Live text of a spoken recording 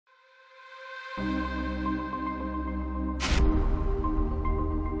Hi,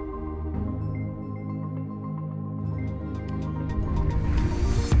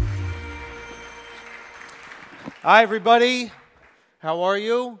 everybody. How are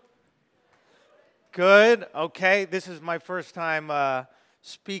you? Good. Okay. This is my first time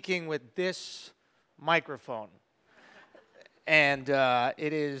speaking with this microphone, and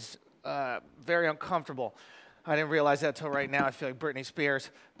it is very uncomfortable. I didn't realize that until right now. I feel like Britney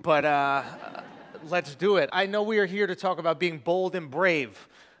Spears, but let's do it. I know we are here to talk about being bold and brave.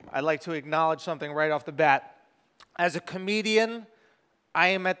 I'd like to acknowledge something right off the bat. As a comedian, I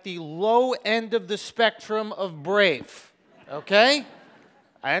am at the low end of the spectrum of brave, okay?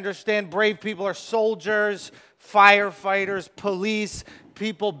 I understand brave people are soldiers, firefighters, police,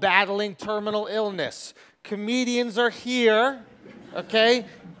 people battling terminal illness. Comedians are here, okay?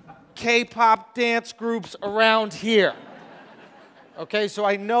 K-pop dance groups around here. Okay, so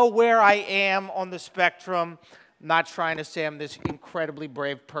I know where I am on the spectrum. Not trying to say I'm this incredibly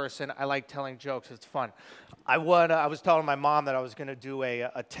brave person. I like telling jokes, it's fun. I was telling my mom that I was going to do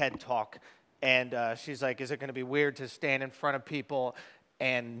a TED Talk, and she's like, is it going to be weird to stand in front of people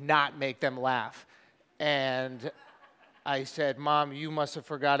and not make them laugh? And I said, Mom, you must have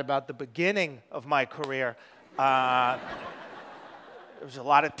forgot about the beginning of my career. There was a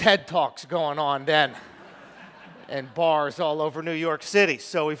lot of TED Talks going on then, and bars all over New York City,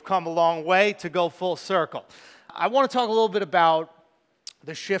 so we've come a long way to go full circle. I want to talk a little bit about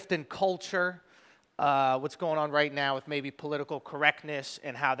the shift in culture, what's going on right now with maybe political correctness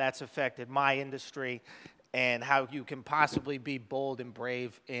and how that's affected my industry and how you can possibly be bold and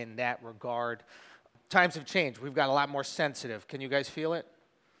brave in that regard. Times have changed. We've got a lot more sensitive. Can you guys feel it?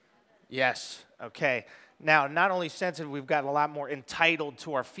 Yes. Okay. Now, not only sensitive, we've gotten a lot more entitled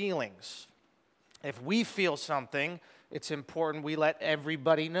to our feelings. If we feel something, it's important we let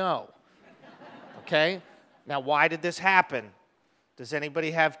everybody know. Okay? Now, why did this happen? Does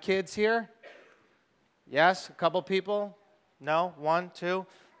anybody have kids here? Yes? A couple people? No? 1, 2,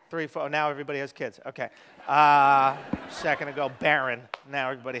 3, 4. Now everybody has kids. Okay. Second ago, barren.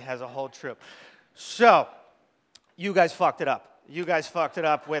 Now everybody has a whole troop. So, you guys fucked it up. You guys fucked it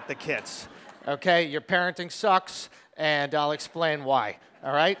up with the kids. Okay? Your parenting sucks, and I'll explain why.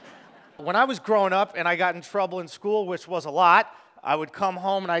 All right? When I was growing up and I got in trouble in school, which was a lot, I would come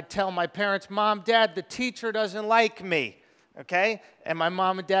home and I'd tell my parents, Mom, Dad, the teacher doesn't like me. Okay? And my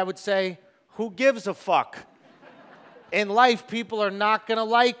mom and dad would say, who gives a fuck? In life, people are not going to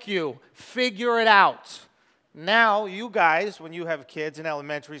like you. Figure it out. Now, you guys, when you have kids in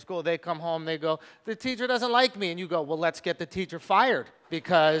elementary school, they come home, they go, the teacher doesn't like me. And you go, well, let's get the teacher fired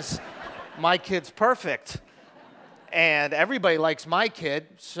because my kid's perfect. And everybody likes my kid.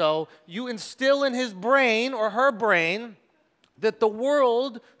 So you instill in his brain or her brain that the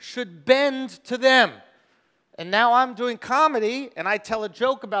world should bend to them. And now I'm doing comedy, and I tell a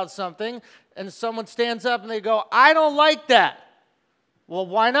joke about something, and someone stands up and they go, I don't like that. Well,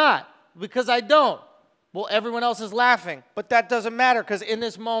 why not? Because I don't. Well, everyone else is laughing, but that doesn't matter because in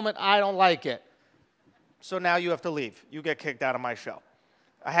this moment, I don't like it. So now you have to leave. You get kicked out of my show.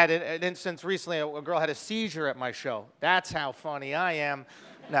 I had an instance recently, a girl had a seizure at my show. That's how funny I am.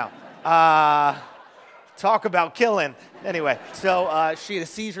 Now, talk about killing. Anyway, so she had a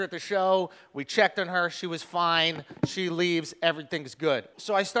seizure at the show. We checked on her. She was fine. She leaves. Everything's good.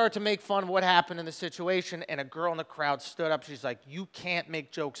 So I started to make fun of what happened in the situation, and a girl in the crowd stood up. She's like, you can't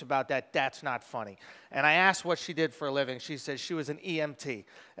make jokes about that. That's not funny. And I asked what she did for a living. She said she was an EMT.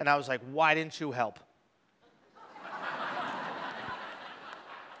 And I was like, why didn't you help?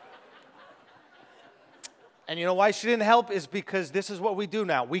 And you know why she didn't help is because this is what we do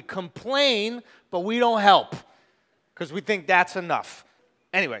now. We complain, but we don't help because we think that's enough.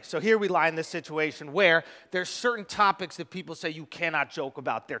 Anyway, so here we lie in this situation where there's certain topics that people say you cannot joke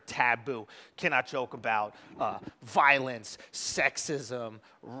about. They're taboo. Cannot joke about violence, sexism,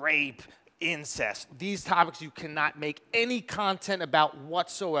 rape, incest. These topics you cannot make any content about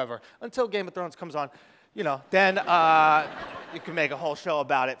whatsoever until Game of Thrones comes on. You know, then you can make a whole show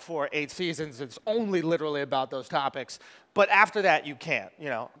about it for 8 seasons. It's only literally about those topics. But after that, you can't. You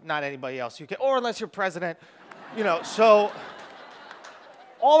know, not anybody else. You can, or unless you're president. You know, so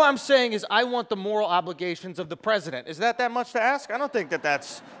all I'm saying is I want the moral obligations of the president. Is that much to ask? I don't think that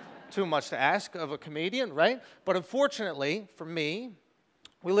that's too much to ask of a comedian, right? But unfortunately, for me,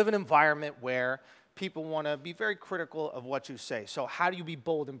 we live in an environment where people want to be very critical of what you say. So how do you be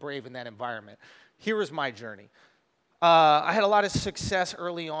bold and brave in that environment? Here is my journey. I had a lot of success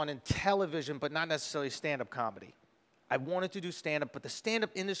early on in television, but not necessarily stand-up comedy. I wanted to do stand-up, but the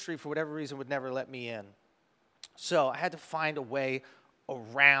stand-up industry, for whatever reason, would never let me in. So I had to find a way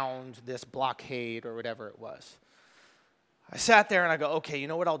around this blockade or whatever it was. I sat there and I go, okay, you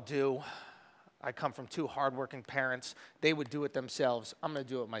know what I'll do? I come from two hardworking parents. They would do it themselves. I'm going to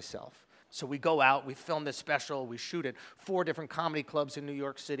do it myself. So we go out, we film this special, we shoot it 4 different comedy clubs in New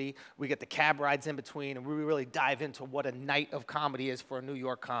York City. We get the cab rides in between, and we really dive into what a night of comedy is for a New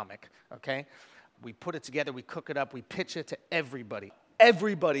York comic, okay? We put it together, we cook it up, we pitch it to everybody.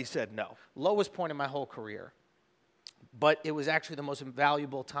 Everybody said no. Lowest point in my whole career. But it was actually the most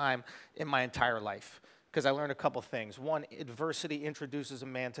valuable time in my entire life because I learned a couple things. One, adversity introduces a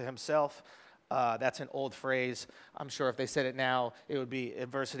man to himself. That's an old phrase. I'm sure if they said it now, it would be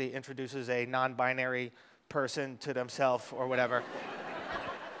adversity introduces a non-binary person to themselves or whatever.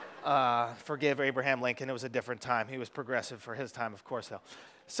 Forgive Abraham Lincoln. It was a different time. He was progressive for his time, of course, though.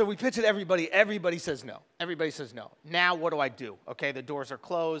 So we pitch it to everybody. Everybody says no. Everybody says no. Now what do? Okay, the doors are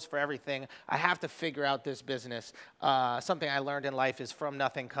closed for everything. I have to figure out this business. Something I learned in life is from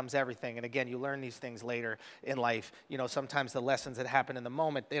nothing comes everything. And again, you learn these things later in life. You know, sometimes the lessons that happen in the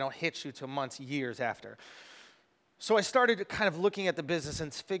moment, they don't hit you till months, years after. So I started kind of looking at the business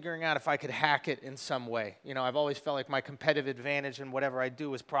and figuring out if I could hack it in some way. You know, I've always felt like my competitive advantage in whatever I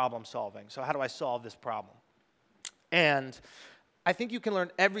do is problem solving. So how do I solve this problem? And I think you can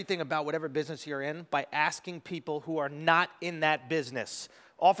learn everything about whatever business you're in by asking people who are not in that business.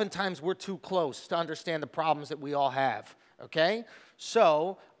 Oftentimes, we're too close to understand the problems that we all have, okay?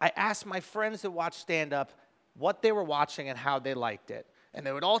 So I asked my friends that watch stand-up what they were watching and how they liked it. And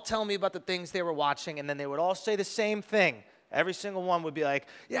they would all tell me about the things they were watching, and then they would all say the same thing. Every single one would be like,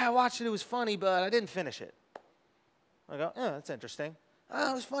 yeah, I watched it, it was funny, but I didn't finish it. I go, oh, that's interesting.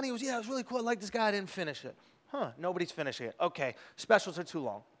 Oh, it was funny, it was really cool, I like this guy, I didn't finish it. Huh, nobody's finishing it. Okay, specials are too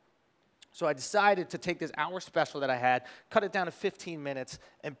long. So I decided to take this hour special that I had, cut it down to 15 minutes,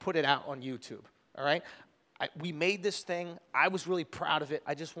 and put it out on YouTube, all right? We made this thing. I was really proud of it.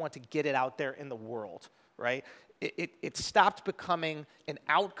 I just wanted to get it out there in the world, right? It stopped becoming an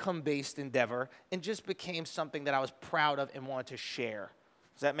outcome-based endeavor and just became something that I was proud of and wanted to share.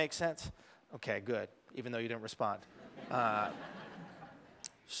 Does that make sense? Okay, good, even though you didn't respond.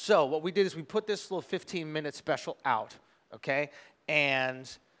 So what we did is we put this little 15-minute special out, okay? And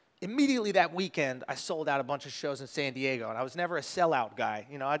immediately that weekend, I sold out a bunch of shows in San Diego. And I was never a sellout guy.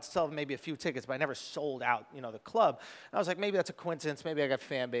 You know, I'd sell maybe a few tickets, but I never sold out, you know, the club. And I was like, maybe that's a coincidence. Maybe I got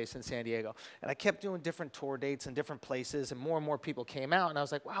fan base in San Diego. And I kept doing different tour dates in different places, and more people came out. And I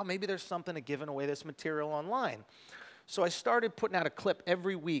was like, wow, maybe there's something to giving away this material online. So I started putting out a clip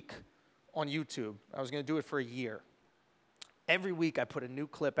every week on YouTube. I was going to do it for a year. Every week I put a new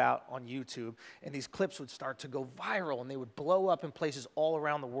clip out on YouTube, and these clips would start to go viral, and they would blow up in places all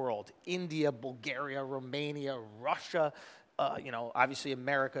around the world. India, Bulgaria, Romania, Russia, you know, obviously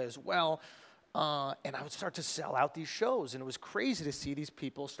America as well. And I would start to sell out these shows, and it was crazy to see these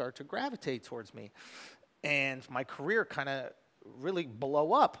people start to gravitate towards me. And my career kind of really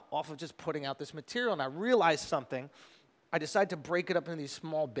blow up off of just putting out this material, and I realized something. I decided to break it up into these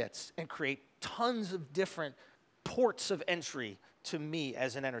small bits and create tons of different ports of entry to me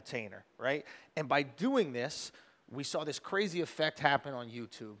as an entertainer, right? And by doing this, we saw this crazy effect happen on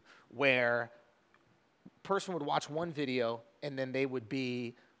YouTube where a person would watch one video and then they would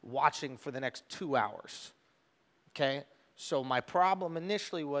be watching for the next 2 hours, okay? So my problem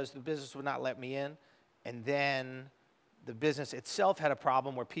initially was the business would not let me in, and then the business itself had a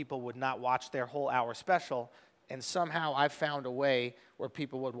problem where people would not watch their whole hour special, and somehow I found a way where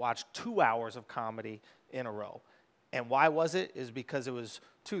people would watch 2 hours of comedy in a row. And why was it? Is because it was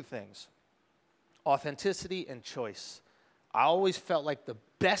two things: authenticity and choice. I always felt like the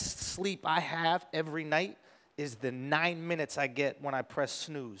best sleep I have every night is the 9 minutes I get when I press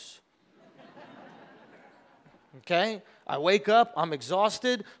snooze. Okay? I wake up, I'm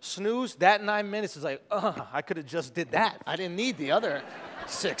exhausted, snooze, that 9 minutes is like, I could have just did that. I didn't need the other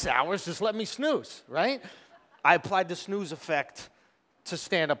 6 hours, just let me snooze, right? I applied the snooze effect to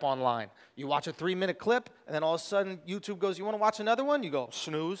stand up online. You watch a 3-minute clip, and then all of a sudden, YouTube goes, you want to watch another one? You go,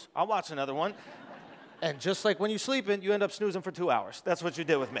 snooze, I'll watch another one. And just like when you're sleeping, you end up snoozing for 2 hours. That's what you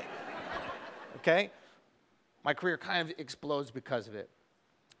did with me, okay? My career kind of explodes because of it.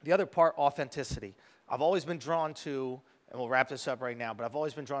 The other part, authenticity. I've always been drawn to, and we'll wrap this up right now, but I've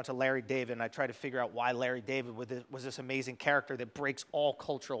always been drawn to Larry David, and I try to figure out why Larry David was this amazing character that breaks all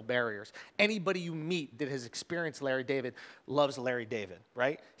cultural barriers. Anybody you meet that has experienced Larry David loves Larry David,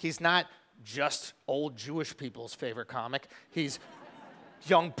 right? He's not just old Jewish people's favorite comic. He's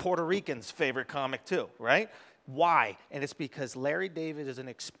young Puerto Ricans' favorite comic too, right? Why? And it's because Larry David is an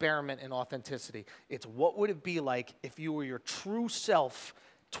experiment in authenticity. It's what would it be like if you were your true self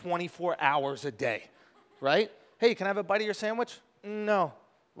 24 hours a day, right? Hey, can I have a bite of your sandwich? No.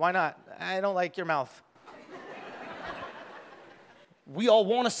 Why not? I don't like your mouth. We all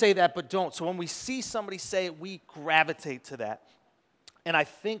want to say that, but don't. So when we see somebody say it, we gravitate to that. And I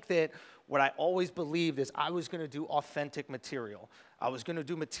think that what I always believed is I was going to do authentic material. I was going to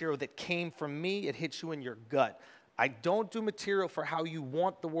do material that came from me. It hits you in your gut. I don't do material for how you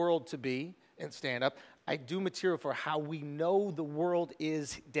want the world to be in stand-up. I do material for how we know the world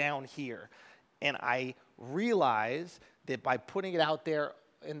is down here. And I realize that by putting it out there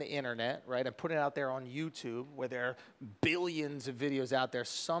in the internet, right, and putting it out there on YouTube, where there are billions of videos out there,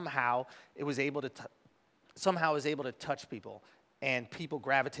 somehow it was able to touch people, and people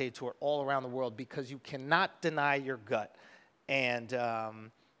gravitated to it all around the world because you cannot deny your gut. And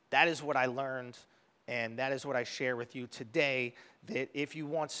that is what I learned, and that is what I share with you today, that if you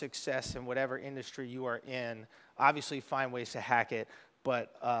want success in whatever industry you are in, obviously find ways to hack it,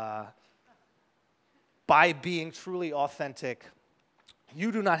 but by being truly authentic,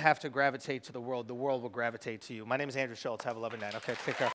 you do not have to gravitate to the world will gravitate to you. My name is Andrew Schulz. Have a lovely night. Okay, take care.